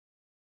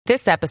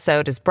This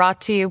episode is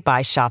brought to you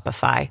by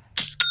Shopify.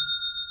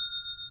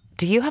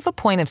 Do you have a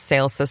point of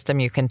sale system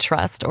you can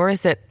trust, or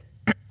is it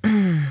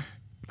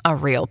a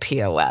real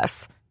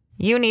POS?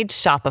 You need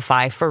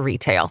Shopify for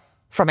retail.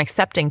 From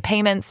accepting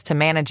payments to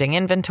managing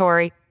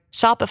inventory,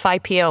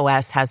 Shopify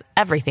POS has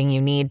everything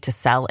you need to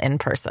sell in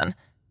person.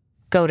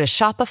 Go to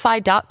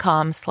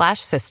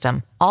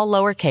shopify.com/system, all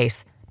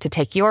lowercase, to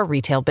take your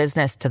retail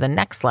business to the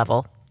next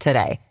level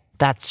today.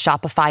 That's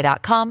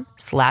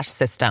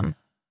shopify.com/system.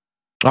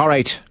 All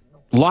right.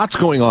 Lots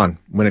going on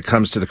when it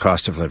comes to the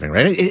cost of living,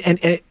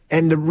 right?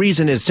 And the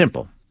reason is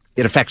simple.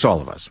 It affects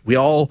all of us. We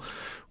all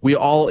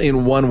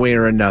in one way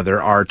or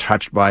another are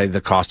touched by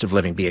the cost of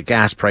living, be it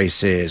gas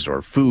prices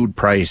or food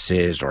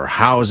prices or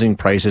housing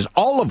prices,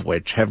 all of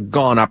which have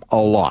gone up a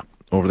lot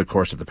over the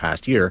course of the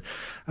past year.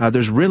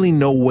 There's really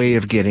no way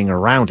of getting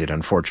around it,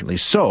 unfortunately.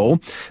 So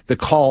the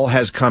call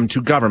has come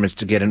to governments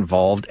to get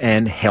involved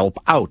and help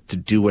out, to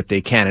do what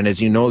they can. And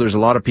as you know, there's a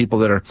lot of people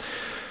that are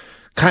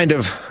kind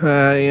of,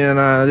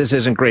 this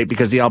isn't great,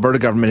 because the Alberta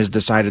government has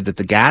decided that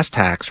the gas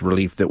tax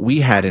relief that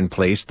we had in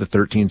place, the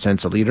 13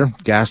 cents a litre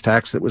gas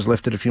tax that was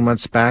lifted a few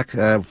months back,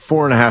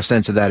 4.5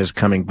 cents of that is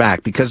coming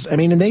back. Because,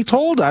 and they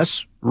told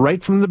us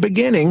right from the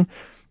beginning,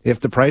 if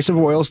the price of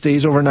oil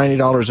stays over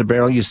 $90 a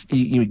barrel,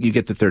 you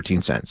get the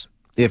 13 cents.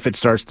 If it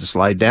starts to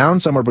slide down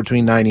somewhere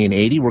between 90 and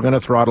 80, we're going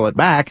to throttle it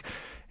back.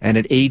 And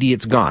at 80,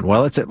 it's gone.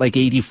 Well, it's at like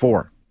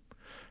 84.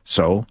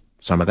 So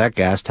some of that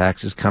gas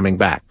tax is coming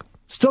back.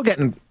 Still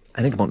getting,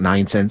 I think, about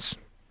 9 cents,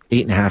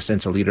 8.5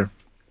 cents a litre,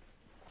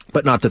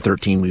 but not the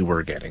 13 we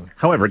were getting.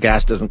 However,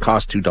 gas doesn't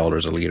cost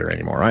 $2 a litre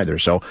anymore either.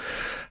 So,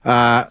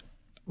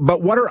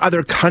 but what are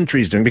other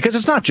countries doing? Because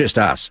it's not just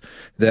us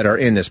that are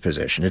in this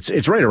position.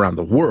 It's right around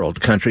the world.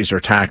 Countries are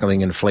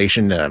tackling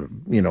inflation.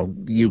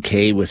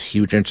 UK with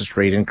huge interest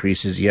rate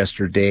increases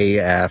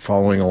yesterday,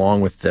 following along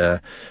with the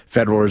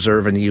Federal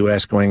Reserve in the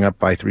U.S. going up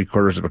by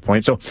 0.75 of a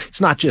point. So it's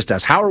not just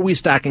us. How are we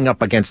stacking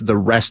up against the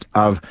rest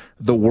of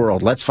the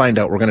world? Let's find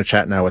out. We're going to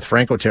chat now with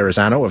Franco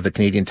Terrazzano of the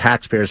Canadian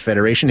Taxpayers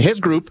Federation. His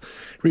group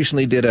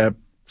recently did a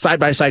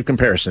side-by-side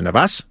comparison of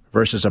us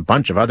versus a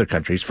bunch of other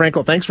countries.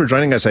 Franco, thanks for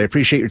joining us. I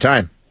appreciate your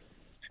time.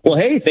 Well,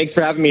 hey, thanks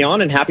for having me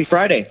on, and happy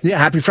Friday. Yeah,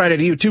 happy Friday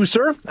to you too,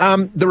 sir.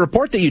 The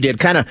report that you did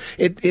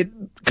it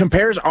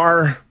compares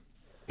our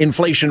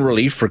inflation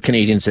relief for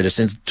Canadian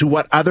citizens to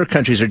what other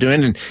countries are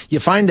doing. And you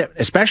find that,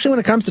 especially when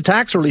it comes to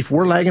tax relief,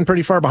 we're lagging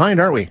pretty far behind,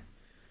 aren't we?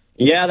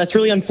 Yeah, that's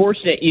really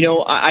unfortunate.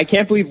 I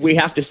can't believe we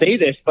have to say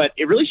this, but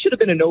it really should have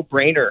been a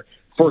no-brainer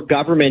for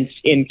governments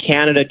in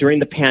Canada during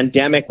the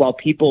pandemic. While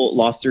people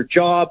lost their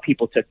job,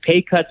 people took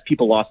pay cuts,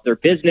 people lost their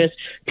business,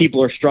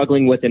 people are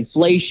struggling with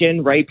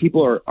inflation, right?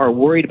 People are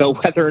worried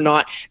about whether or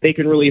not they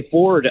can really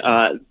afford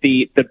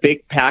the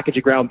big package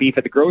of ground beef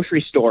at the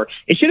grocery store.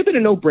 It should have been a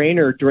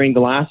no-brainer during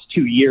the last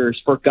 2 years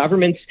for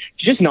governments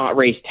to just not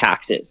raise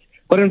taxes.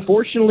 But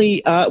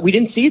unfortunately, we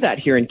didn't see that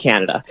here in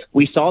Canada.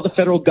 We saw the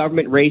federal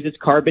government raise its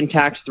carbon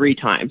tax 3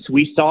 times.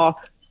 We saw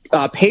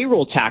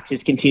payroll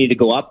taxes continue to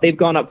go up. They've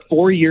gone up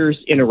 4 years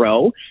in a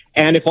row.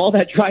 And if all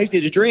that drives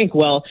you to drink,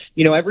 well,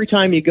 every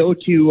time you go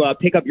to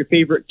pick up your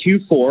favorite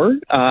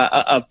 2-4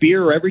 of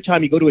beer, or every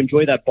time you go to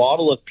enjoy that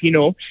bottle of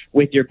Pinot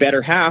with your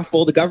better half,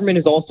 well, the government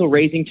is also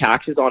raising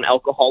taxes on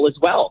alcohol as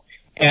well.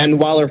 And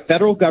while our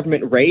federal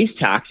government raised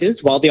taxes,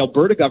 while the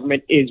Alberta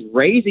government is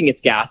raising its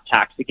gas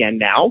tax again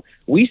now,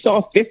 we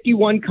saw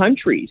 51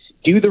 countries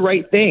do the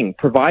right thing,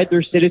 provide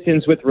their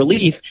citizens with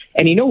relief.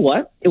 And you know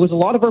what? It was a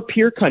lot of our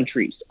peer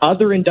countries,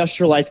 other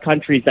industrialized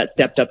countries, that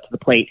stepped up to the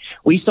plate.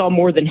 We saw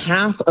more than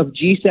half of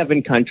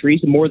G7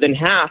 countries, more than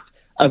half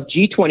of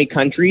G20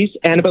 countries,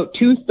 and about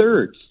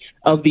 2/3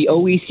 of the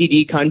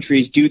OECD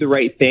countries do the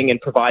right thing and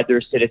provide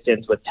their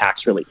citizens with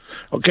tax relief.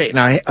 Okay,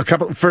 now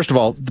first of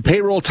all, the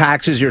payroll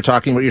taxes you're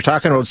talking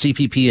about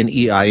CPP and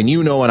EI, and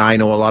and I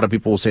know a lot of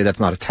people will say that's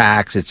not a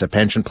tax, it's a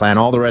pension plan,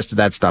 all the rest of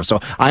that stuff.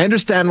 So I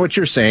understand what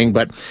you're saying,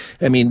 but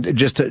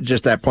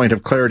just that point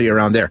of clarity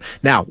around there.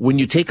 Now, when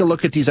you take a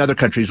look at these other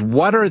countries,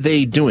 what are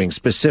they doing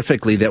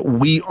specifically that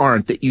we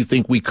aren't, that you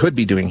think we could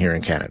be doing here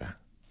in Canada?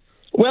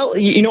 Well,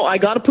 I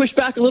got to push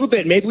back a little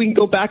bit. Maybe we can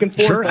go back and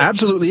forth. Sure,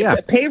 absolutely, yeah.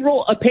 The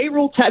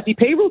payroll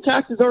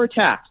taxes are a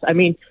tax.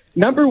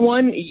 Number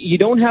one, you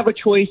don't have a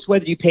choice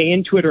whether you pay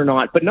into it or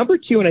not. But number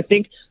two, and I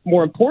think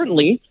more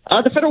importantly,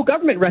 the federal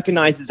government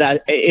recognizes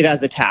that it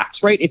as a tax,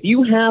 right? If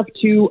you have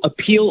to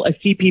appeal a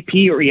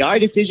CPP or EI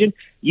decision,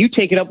 you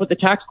take it up with the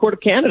Tax Court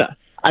of Canada.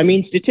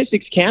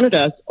 Statistics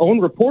Canada's own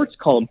reports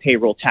call them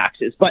payroll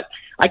taxes. But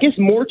I guess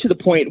more to the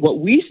point, what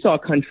we saw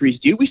countries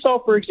do, we saw,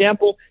 for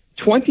example,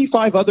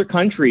 25 other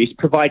countries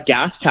provide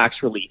gas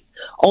tax relief.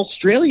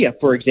 Australia,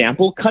 for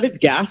example, cut its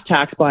gas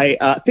tax by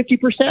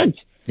 50%.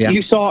 Yeah.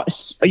 You saw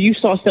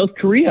South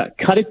Korea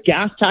cut its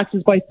gas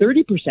taxes by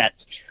 30%.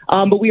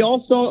 But we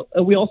also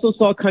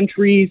saw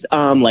countries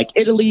like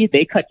Italy,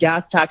 they cut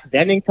gas taxes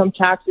and income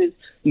taxes.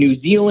 New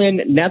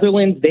Zealand,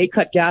 Netherlands, they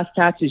cut gas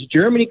taxes.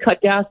 Germany cut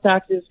gas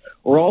taxes.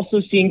 We're also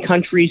seeing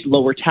countries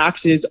lower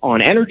taxes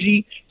on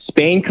energy.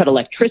 Spain cut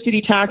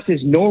electricity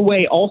taxes.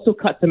 Norway also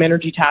cut some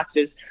energy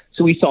taxes.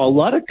 So we saw a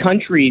lot of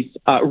countries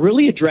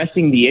really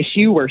addressing the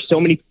issue where so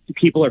many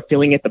people are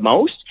feeling it the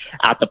most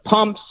at the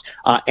pumps,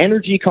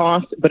 energy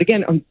costs. But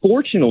again,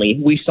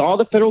 unfortunately, we saw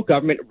the federal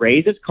government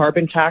raise its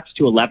carbon tax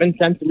to 11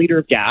 cents a liter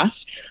of gas.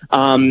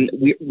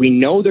 We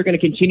know they're going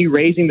to continue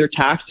raising their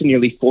tax to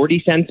nearly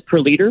 40 cents per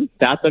liter.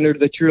 That's under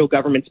the Trudeau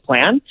government's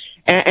plan.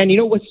 And you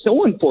know what's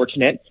so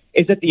unfortunate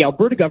is that the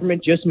Alberta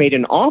government just made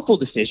an awful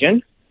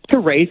decision to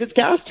raise its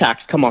gas tax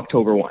come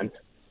October 1.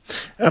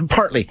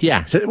 Partly,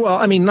 yeah. Well,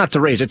 I mean, not to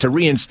raise it, to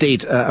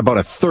reinstate about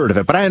a third of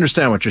it. But I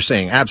understand what you're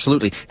saying.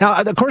 Absolutely. Now,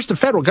 of course, the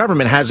federal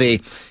government has they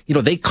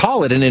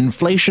call it an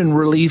inflation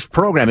relief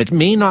program. It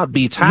may not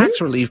be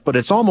tax relief, but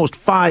it's almost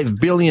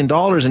 $5 billion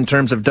in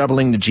terms of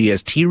doubling the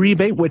GST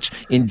rebate, which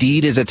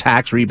indeed is a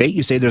tax rebate.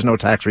 You say there's no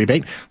tax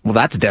rebate. Well,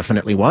 that's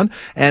definitely one.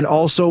 And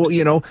also,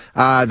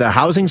 the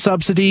housing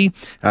subsidy,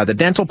 the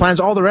dental plans,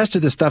 all the rest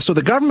of this stuff. So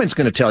the government's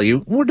going to tell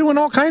you, we're doing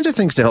all kinds of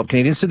things to help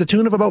Canadians to the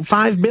tune of about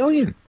 $5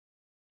 billion.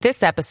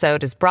 This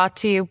episode is brought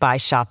to you by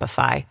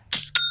Shopify.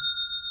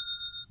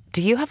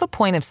 Do you have a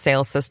point of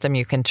sale system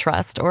you can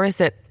trust, or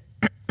is it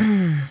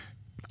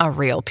a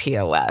real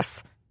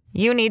POS?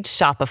 You need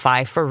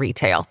Shopify for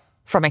retail.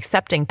 From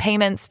accepting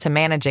payments to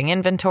managing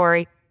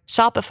inventory,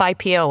 Shopify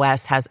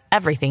POS has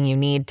everything you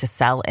need to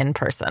sell in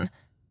person.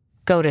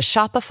 Go to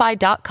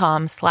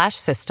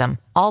shopify.com/system,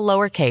 all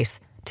lowercase,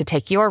 to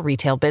take your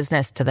retail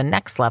business to the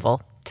next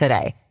level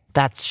today.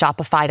 That's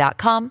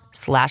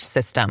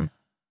shopify.com/system.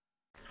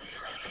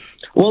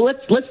 Well, let's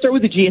start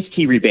with the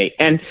GST rebate.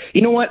 And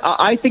you know what?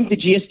 I think the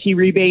GST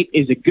rebate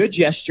is a good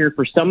gesture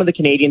for some of the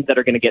Canadians that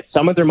are going to get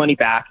some of their money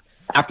back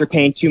after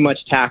paying too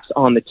much tax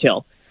on the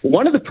till.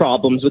 One of the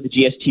problems with the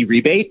GST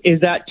rebate is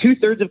that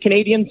 2/3 of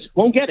Canadians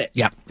won't get it.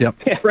 Yep.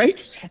 Right?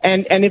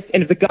 And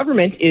if the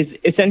government is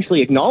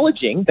essentially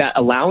acknowledging that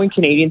allowing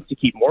Canadians to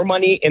keep more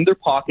money in their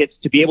pockets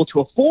to be able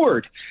to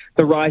afford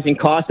the rising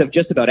cost of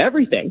just about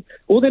everything,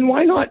 well, then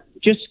why not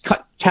just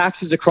cut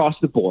taxes across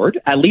the board,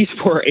 at least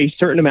for a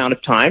certain amount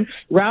of time,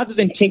 rather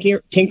than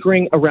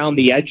tinkering around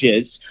the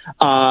edges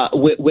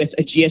with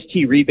a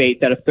GST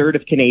rebate that a third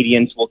of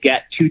Canadians will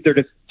get,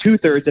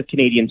 two-thirds of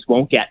Canadians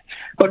won't get.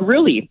 But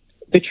really,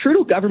 the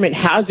Trudeau government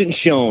hasn't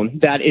shown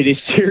that it is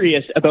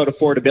serious about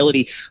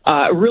affordability.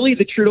 Really,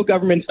 the Trudeau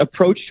government's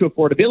approach to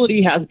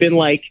affordability has been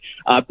like,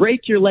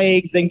 break your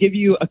legs, then give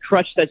you a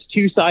crutch that's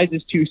 2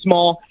 sizes too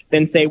small,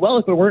 then say, well,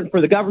 if it weren't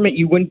for the government,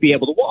 you wouldn't be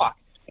able to walk.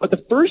 But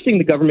the first thing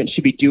the government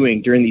should be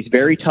doing during these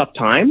very tough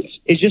times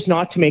is just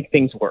not to make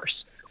things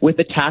worse with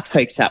the tax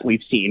hikes that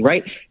we've seen,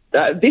 right?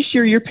 This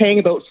year, you're paying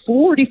about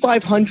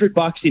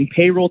 $4,500 in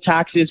payroll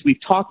taxes.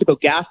 We've talked about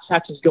gas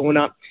taxes going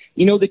up.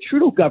 You know, the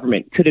Trudeau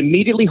government could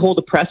immediately hold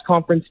a press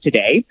conference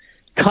today,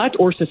 cut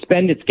or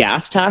suspend its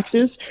gas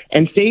taxes,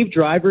 and save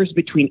drivers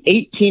between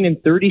 18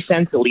 and 30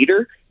 cents a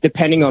liter,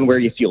 depending on where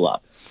you fuel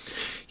up.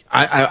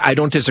 I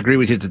don't disagree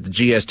with you that the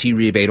GST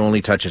rebate only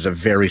touches a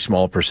very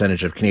small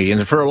percentage of Canadians.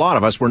 And for a lot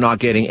of us, we're not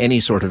getting any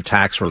sort of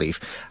tax relief.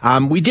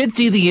 We did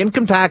see the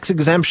income tax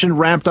exemption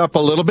ramped up a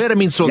little bit. I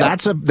mean, so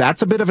that's a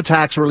bit of a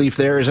tax relief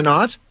there, is it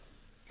not?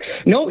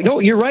 No,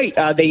 you're right.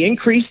 They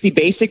increased the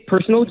basic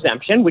personal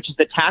exemption, which is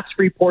the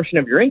tax-free portion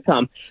of your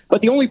income.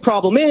 But the only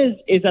problem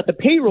is that the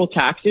payroll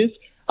taxes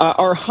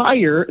are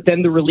higher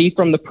than the relief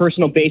from the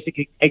personal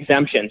basic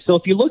exemption. So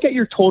if you look at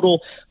your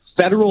total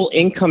federal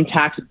income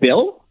tax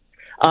bill,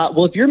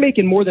 well, if you're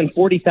making more than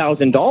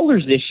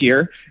 $40,000 this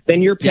year,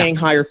 then you're paying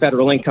higher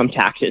federal income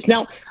taxes.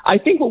 Now, I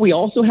think what we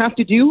also have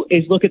to do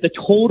is look at the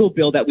total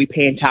bill that we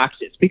pay in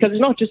taxes, because it's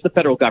not just the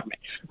federal government,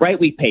 right?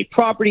 We pay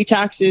property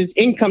taxes,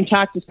 income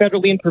taxes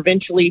federally and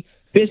provincially,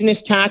 business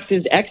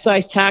taxes,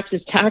 excise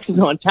taxes, taxes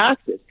on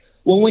taxes.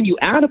 Well, when you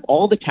add up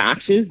all the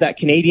taxes that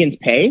Canadians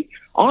pay,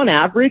 on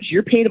average,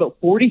 you're paying about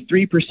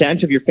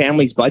 43% of your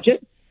family's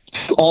budget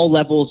to all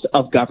levels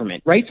of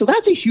government, right? So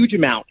that's a huge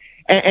amount.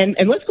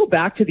 And let's go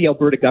back to the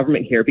Alberta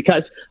government here,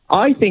 because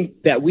I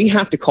think that we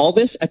have to call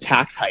this a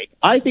tax hike.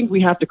 I think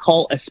we have to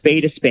call a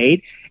spade a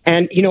spade.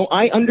 And, you know,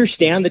 I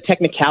understand the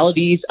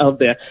technicalities of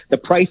the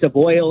price of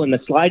oil and the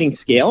sliding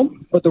scale,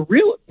 but the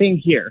real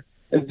thing here,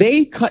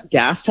 they cut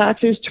gas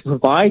taxes to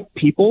provide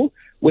people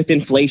with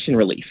inflation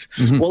relief.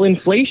 Mm-hmm. Well,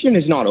 inflation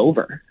is not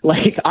over.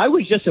 Like, I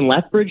was just in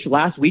Lethbridge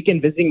last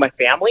weekend visiting my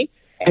family,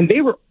 and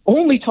they were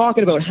only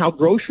talking about how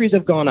groceries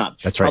have gone up,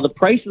 That's right. how the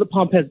price of the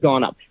pump has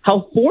gone up,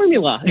 how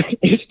formula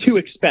is too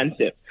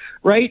expensive,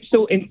 right?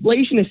 So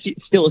inflation is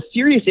still a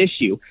serious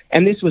issue,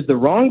 and this was the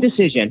wrong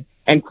decision.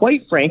 And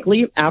quite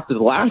frankly, after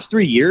the last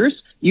 3 years,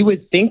 you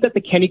would think that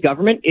the Kenney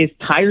government is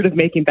tired of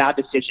making bad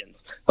decisions,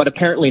 but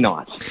apparently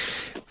not.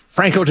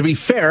 Franco, to be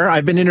fair,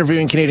 I've been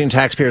interviewing Canadian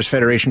Taxpayers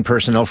Federation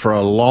personnel for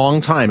a long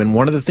time, and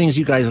one of the things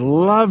you guys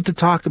love to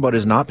talk about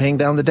is not paying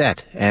down the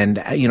debt.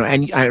 And, you know,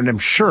 and I'm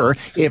sure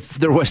if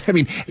there was, I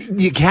mean,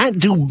 you can't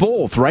do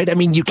both, right? I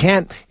mean, you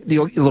can't,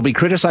 they'll be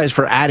criticized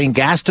for adding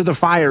gas to the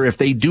fire if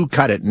they do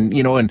cut it, and,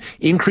 you know, and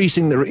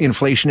increasing the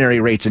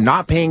inflationary rates and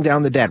not paying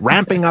down the debt,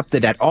 ramping up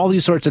the debt, all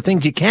these sorts of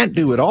things. You can't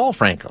do it all,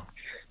 Franco.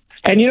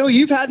 And, you know,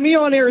 you've had me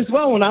on air as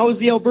well when I was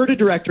the Alberta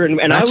director,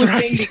 and I was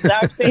saying the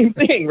exact same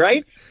thing,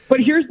 right?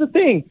 But here's the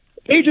thing.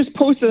 They just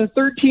posted a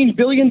 $13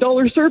 billion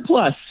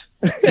surplus.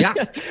 Yeah.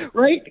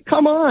 Right?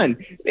 Come on.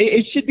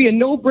 It should be a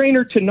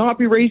no-brainer to not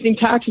be raising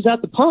taxes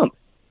at the pump.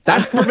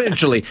 That's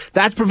provincially.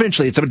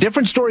 It's a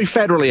different story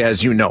federally,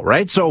 as you know,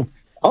 right? So.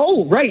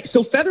 Oh, right.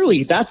 So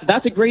federally,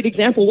 that's a great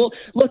example. Well,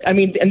 look, I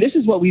mean, and this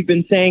is what we've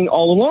been saying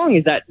all along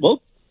is that,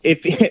 well,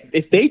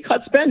 if they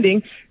cut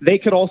spending, they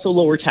could also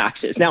lower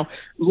taxes. Now,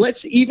 let's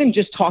even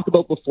just talk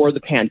about before the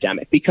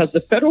pandemic, because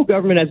the federal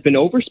government has been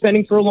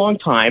overspending for a long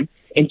time.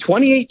 In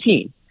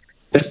 2018,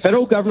 the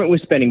federal government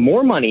was spending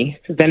more money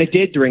than it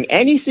did during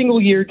any single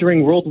year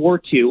during World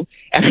War II.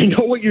 And I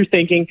know what you're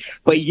thinking,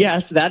 but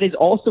yes, that is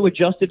also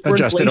adjusted for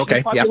inflation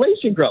and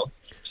population growth.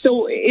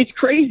 So it's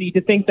crazy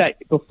to think that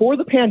before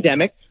the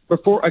pandemic,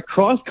 before a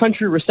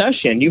cross-country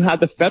recession, you had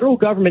the federal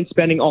government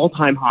spending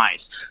all-time highs.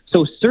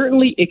 So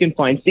certainly it can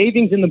find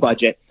savings in the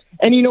budget.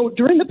 And, you know,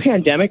 during the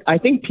pandemic, I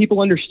think people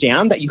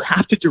understand that you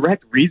have to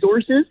direct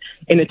resources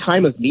in a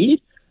time of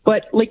need.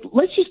 But, like,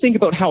 let's just think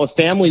about how a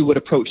family would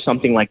approach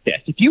something like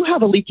this. If you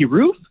have a leaky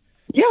roof,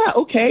 yeah,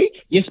 okay,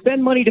 you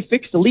spend money to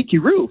fix the leaky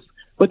roof.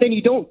 But then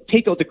you don't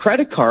take out the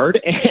credit card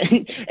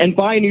and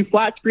buy a new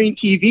flat screen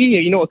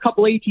TV, you know, a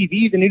couple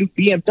ATVs and a new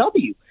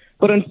BMW.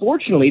 But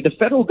unfortunately, the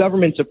federal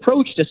government's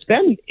approach to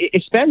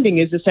spending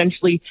is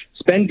essentially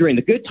spend during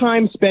the good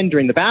times, spend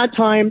during the bad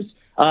times,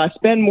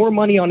 spend more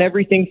money on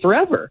everything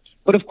forever.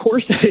 But of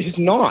course, that is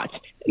not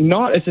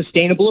a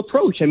sustainable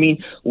approach. I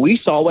mean, we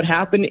saw what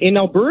happened in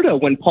Alberta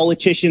when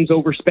politicians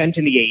overspent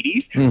in the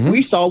 80s. Mm-hmm.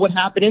 We saw what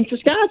happened in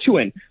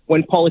Saskatchewan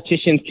when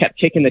politicians kept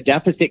kicking the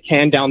deficit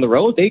can down the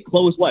road. They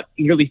closed,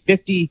 nearly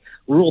 50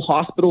 rural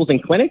hospitals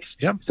and clinics.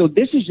 Yep. So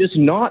this is just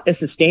not a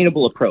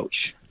sustainable approach.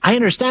 I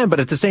understand,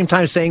 but at the same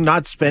time, saying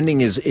not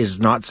spending is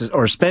not,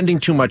 or spending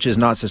too much is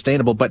not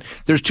sustainable. But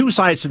there's two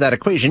sides to that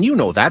equation. You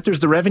know that. There's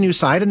the revenue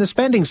side and the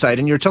spending side,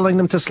 and you're telling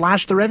them to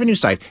slash the revenue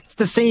side. It's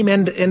the same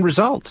end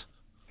result.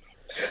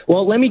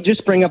 Well, let me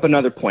just bring up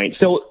another point.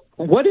 So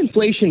what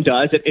inflation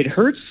does, it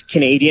hurts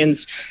Canadians.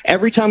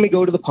 Every time we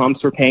go to the pumps,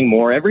 we're paying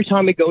more. Every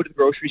time we go to the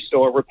grocery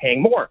store, we're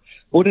paying more.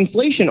 What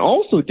inflation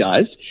also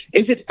does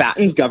is it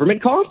fattens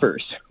government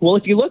coffers. Well,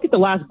 if you look at the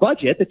last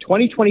budget, the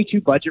 2022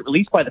 budget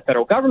released by the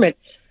federal government,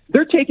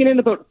 they're taking in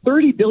about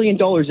 $30 billion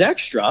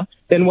extra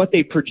than what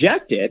they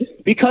projected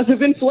because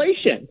of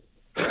inflation,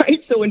 right?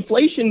 So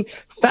inflation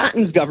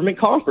fattens government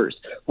coffers.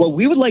 What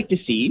we would like to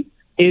see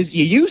is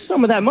you use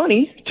some of that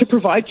money to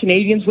provide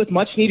Canadians with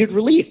much-needed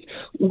relief.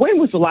 When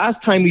was the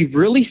last time we've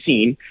really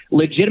seen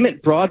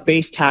legitimate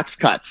broad-based tax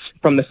cuts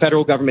from the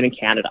federal government in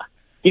Canada?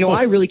 You know,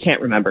 I really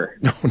can't remember.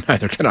 No,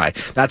 neither can I.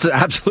 That's an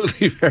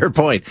absolutely fair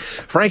point.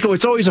 Franco,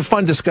 it's always a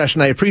fun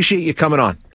discussion. I appreciate you coming on.